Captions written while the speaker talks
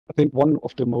I think one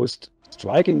of the most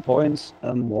striking points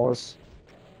was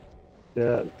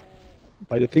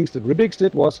by the things that Ribbiks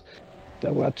did was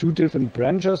there were two different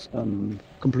branches,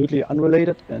 completely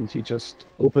unrelated, and he just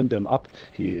opened them up.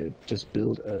 He just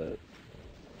built a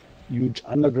huge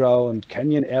underground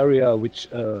canyon area which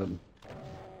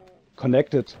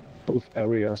connected both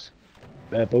areas,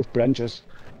 both branches,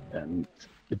 and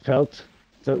it felt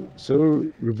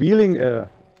so revealing.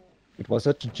 It was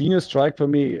such a genius strike for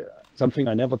me, something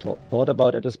I never thought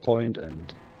about at this point,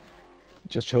 and it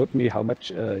just showed me how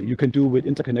much you can do with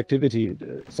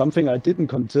interconnectivity, something I didn't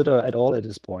consider at all at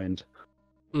this point.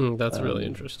 That's really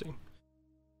interesting.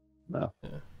 Yeah.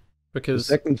 Because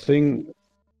the second thing.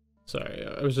 Sorry,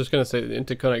 I was just going to say that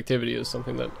interconnectivity is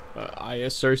something that I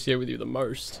associate with you the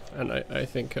most, and I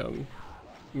think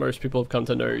most people have come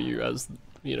to know you as,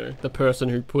 you know, the person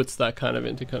who puts that kind of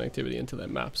interconnectivity into their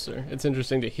maps. So it's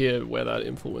interesting to hear where that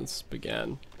influence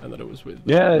began, and that it was with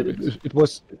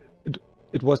Ribbiks.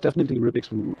 It was definitely Ribbiks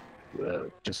who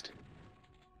just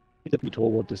hit me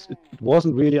toward this. It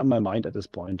wasn't really on my mind at this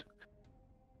point.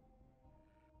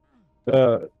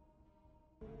 The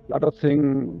other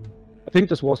thing, I think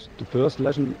this was the first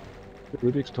lesson that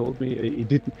Ribbiks told me.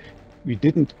 We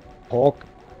didn't talk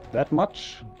that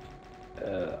much.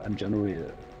 I'm generally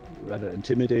rather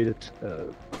intimidated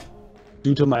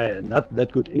due to my not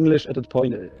that good English at that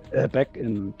point. Back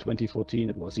in 2014,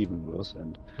 it was even worse,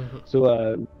 and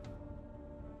so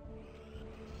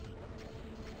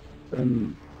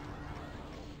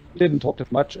didn't talk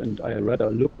that much, and I rather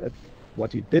looked at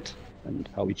what he did and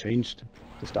how he changed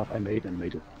the stuff I made and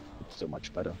made it so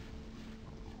much better.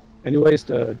 Anyways,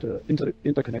 the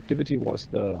interconnectivity was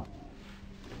the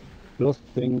first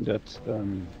thing that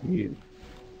he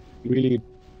really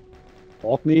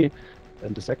taught me,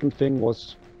 and the second thing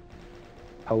was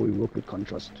how we work with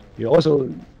contrast. He also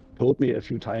told me a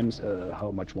few times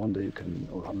how much wonder you can,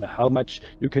 or how much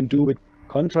you can do with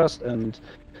contrast, and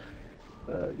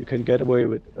you can get away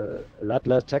with a lot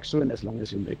less texture, and as long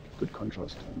as you make good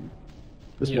contrast. And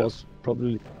this was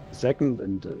probably the second,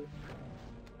 and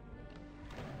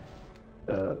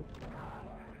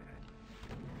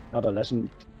another lesson.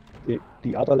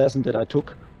 The other lesson that I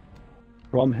took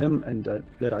from him, and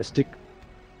that I stick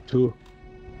to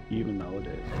even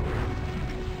nowadays.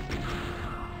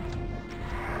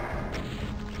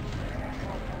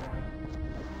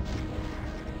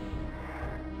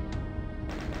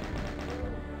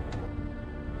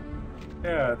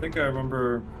 Yeah, I think I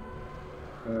remember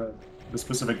the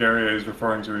specific area he's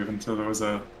referring to even. So it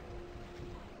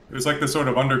was like this sort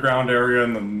of underground area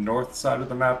in the north side of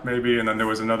the map maybe, and then there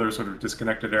was another sort of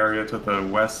disconnected area to the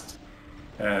west.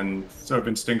 And sort of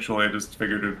instinctually, I just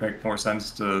figured it would make more sense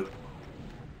to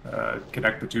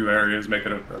connect the two areas, make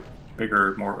it a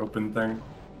bigger, more open thing.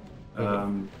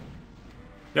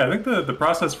 Yeah, I think the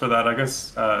process for that, I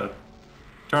guess,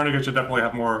 Tourniquet should definitely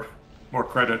have more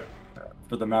credit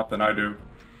for the map than I do,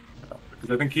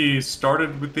 because I think he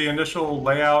started with the initial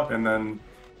layout, and then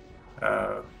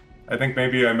I think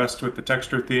maybe I messed with the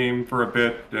texture theme for a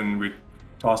bit, and we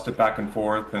tossed it back and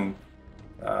forth, and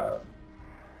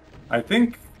I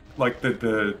think like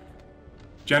the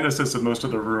genesis of most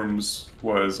of the rooms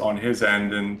was on his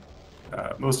end, and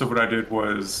most of what I did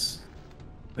was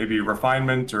maybe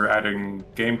refinement or adding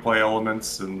gameplay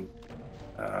elements. And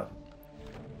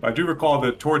I do recall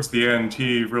that towards the end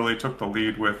he really took the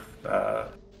lead with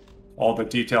all the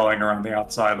detailing around the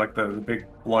outside, like the big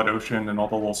blood ocean and all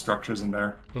the little structures in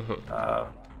there.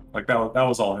 Like that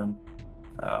was all him.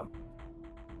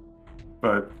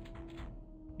 But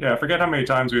yeah, I forget how many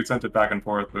times we had sent it back and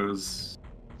forth. It was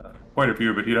quite a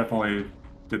few, but he definitely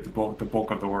did the bulk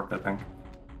of the work, I think.